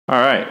All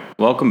right,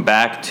 welcome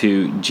back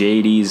to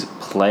JD's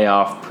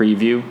playoff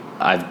preview.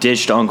 I've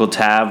ditched Uncle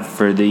Tab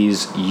for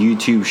these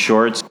YouTube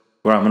shorts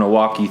where I'm going to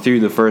walk you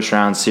through the first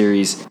round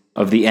series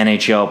of the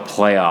NHL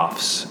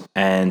playoffs.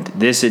 And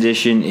this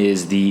edition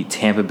is the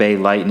Tampa Bay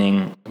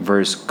Lightning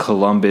versus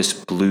Columbus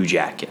Blue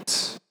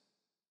Jackets.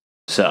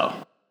 So,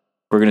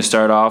 we're going to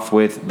start off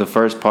with the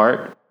first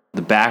part,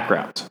 the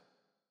background.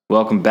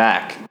 Welcome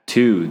back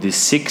to the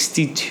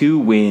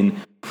 62-win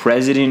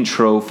President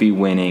Trophy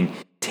winning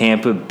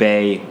Tampa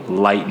Bay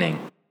Lightning.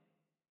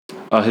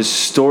 A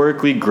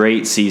historically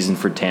great season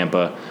for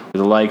Tampa with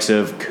the likes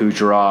of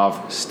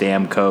Kucherov,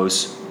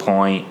 Stamkos,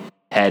 Point,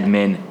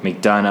 Hedman,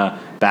 McDonough,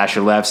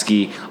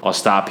 Vasilevsky. I'll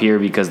stop here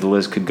because the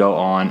list could go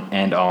on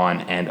and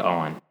on and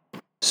on.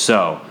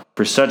 So,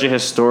 for such a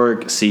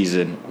historic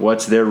season,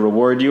 what's their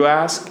reward, you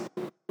ask?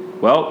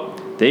 Well,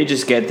 they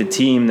just get the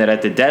team that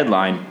at the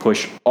deadline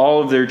pushed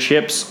all of their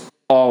chips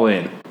all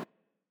in.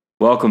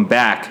 Welcome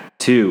back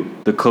to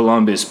the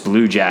Columbus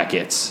Blue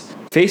Jackets.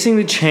 Facing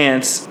the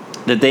chance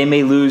that they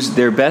may lose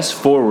their best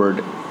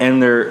forward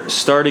and their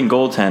starting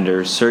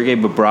goaltender, Sergei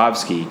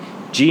Bobrovsky,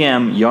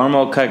 GM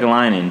Jarmo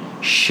Kekalainen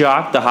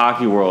shocked the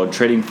hockey world,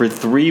 trading for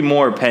 3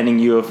 more pending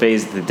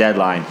UFAs at the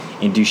deadline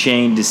in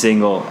Duchesne,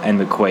 DeSingle, and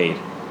McQuaid.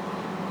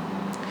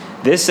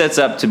 This sets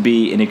up to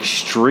be an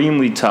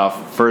extremely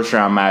tough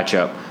first-round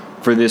matchup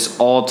for this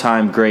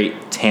all-time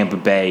great Tampa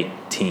Bay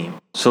team.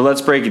 So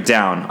let's break it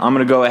down. I'm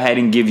going to go ahead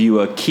and give you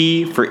a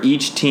key for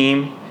each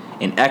team,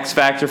 an X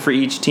factor for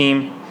each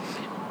team,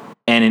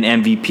 and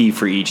an MVP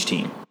for each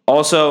team.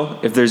 Also,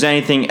 if there's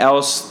anything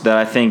else that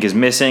I think is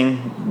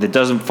missing that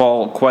doesn't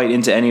fall quite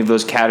into any of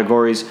those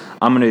categories,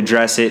 I'm going to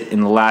address it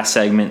in the last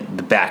segment,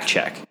 the back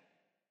check.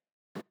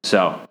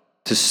 So,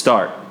 to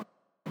start,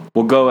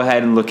 we'll go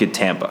ahead and look at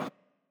Tampa.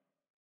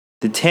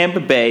 The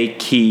Tampa Bay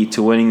key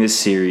to winning this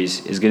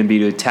series is going to be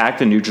to attack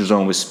the neutral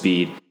zone with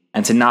speed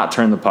and to not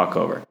turn the puck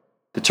over.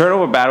 The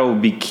turnover battle will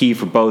be key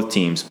for both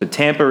teams, but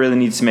Tampa really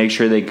needs to make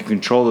sure they can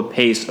control the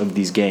pace of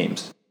these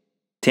games.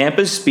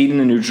 Tampa's speed in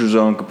the neutral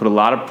zone could put a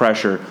lot of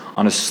pressure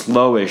on a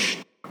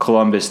slowish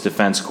Columbus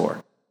defense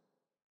core.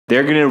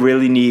 They're going to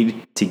really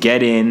need to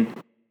get in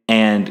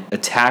and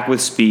attack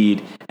with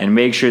speed and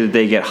make sure that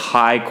they get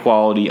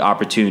high-quality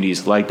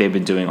opportunities like they've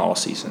been doing all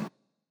season.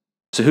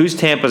 So who's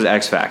Tampa's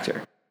X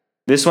factor?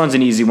 This one's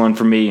an easy one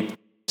for me.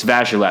 It's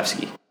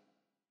Vasilevsky.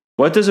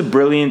 What does a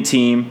brilliant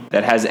team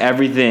that has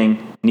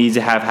everything need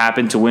to have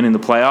happen to win in the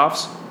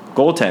playoffs?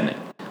 Goaltending.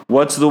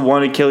 What's the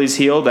one Achilles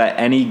heel that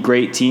any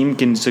great team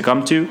can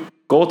succumb to?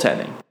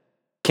 Goaltending.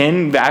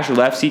 Can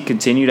Vasilevsky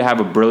continue to have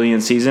a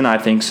brilliant season? I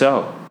think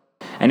so.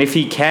 And if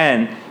he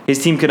can,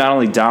 his team could not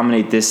only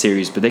dominate this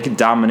series, but they could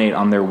dominate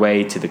on their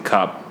way to the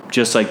Cup,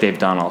 just like they've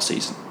done all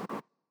season.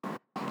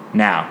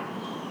 Now,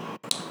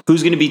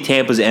 who's going to be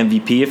Tampa's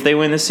MVP if they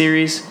win this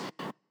series?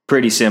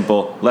 Pretty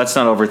simple. Let's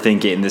not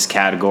overthink it in this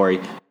category.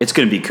 It's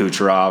going to be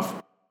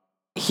Kucherov.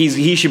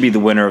 He should be the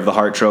winner of the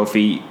Hart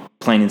Trophy,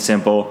 plain and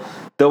simple.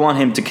 They'll want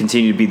him to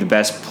continue to be the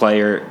best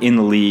player in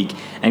the league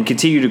and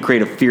continue to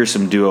create a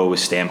fearsome duo with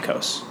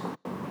Stamkos.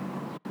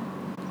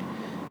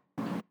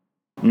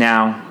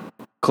 Now,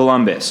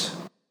 Columbus.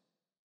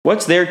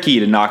 What's their key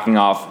to knocking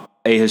off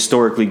a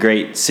historically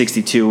great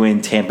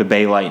 62-win Tampa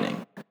Bay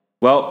Lightning?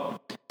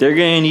 Well, they're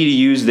going to need to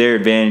use their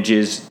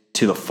advantages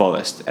to the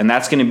fullest, and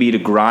that's going to be to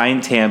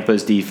grind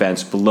Tampa's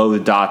defense below the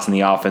dots in the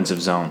offensive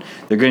zone.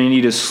 They're going to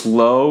need to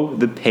slow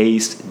the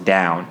pace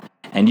down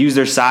and use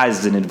their size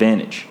as an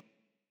advantage.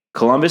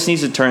 Columbus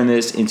needs to turn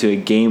this into a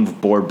game of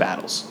board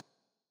battles,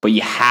 but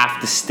you have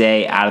to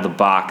stay out of the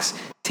box.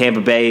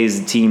 Tampa Bay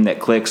is a team that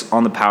clicks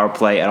on the power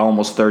play at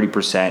almost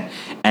 30%,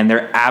 and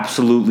they're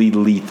absolutely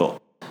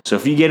lethal. So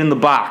if you get in the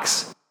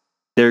box,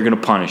 they're going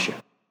to punish you.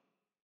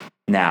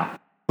 Now,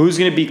 who's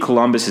going to be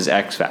Columbus's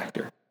X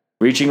factor?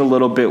 Reaching a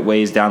little bit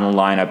ways down the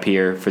lineup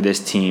here for this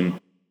team,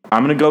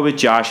 I'm going to go with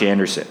Josh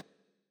Anderson.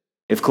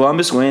 If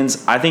Columbus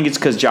wins, I think it's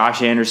because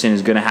Josh Anderson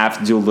is going to have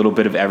to do a little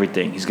bit of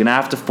everything. He's going to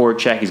have to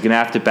forecheck, he's going to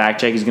have to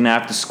backcheck, he's going to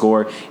have to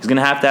score, he's going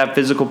to have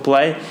physical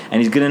play,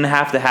 and he's going to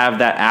have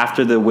that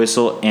after the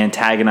whistle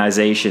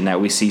antagonization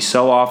that we see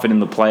so often in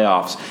the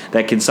playoffs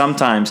that can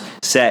sometimes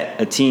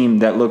set a team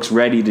that looks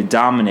ready to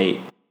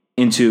dominate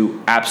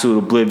into absolute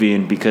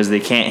oblivion because they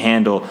can't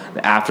handle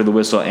the after the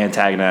whistle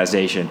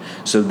antagonization.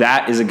 So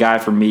that is a guy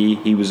for me.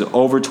 He was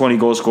over 20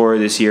 goal scorer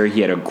this year.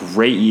 He had a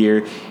great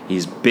year.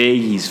 He's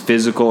big, he's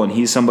physical, and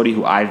he's somebody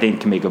who I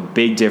think can make a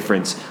big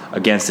difference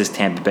against this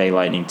Tampa Bay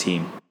Lightning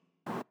team.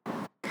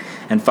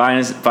 And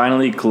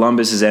finally,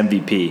 Columbus's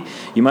MVP.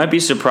 You might be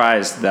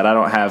surprised that I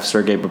don't have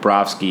Sergei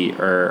Bobrovsky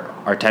or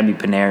Artemi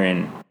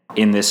Panarin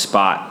in this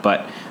spot,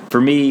 but for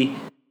me,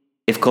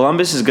 if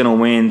Columbus is going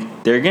to win,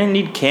 they're going to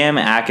need Cam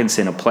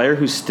Atkinson, a player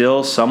who's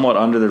still somewhat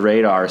under the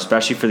radar,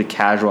 especially for the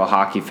casual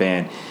hockey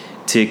fan,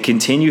 to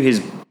continue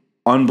his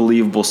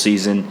unbelievable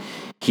season.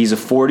 He's a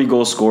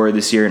 40-goal scorer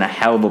this year and a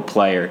hell of a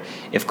player.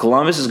 If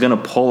Columbus is going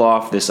to pull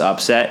off this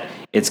upset,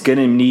 it's going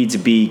to need to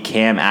be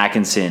Cam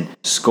Atkinson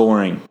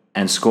scoring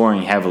and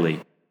scoring heavily.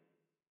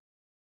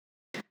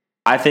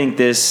 I think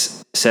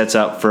this sets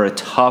up for a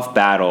tough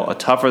battle, a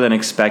tougher than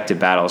expected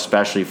battle,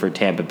 especially for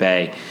Tampa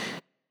Bay.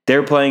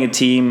 They're playing a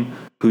team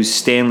whose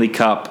Stanley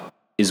Cup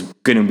is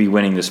going to be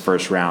winning this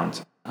first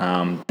round.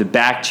 The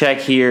back check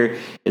here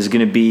is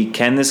going to be,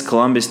 can this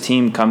Columbus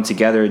team come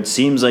together? It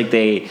seems like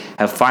they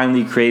have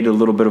finally created a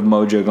little bit of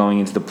mojo going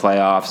into the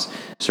playoffs,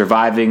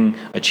 surviving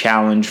a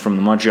challenge from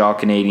the Montreal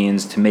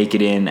Canadiens to make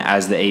it in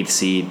as the 8th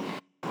seed.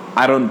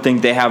 I don't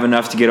think they have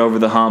enough to get over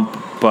the hump,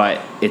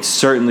 but it's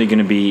certainly going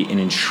to be an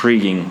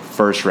intriguing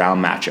first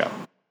round matchup.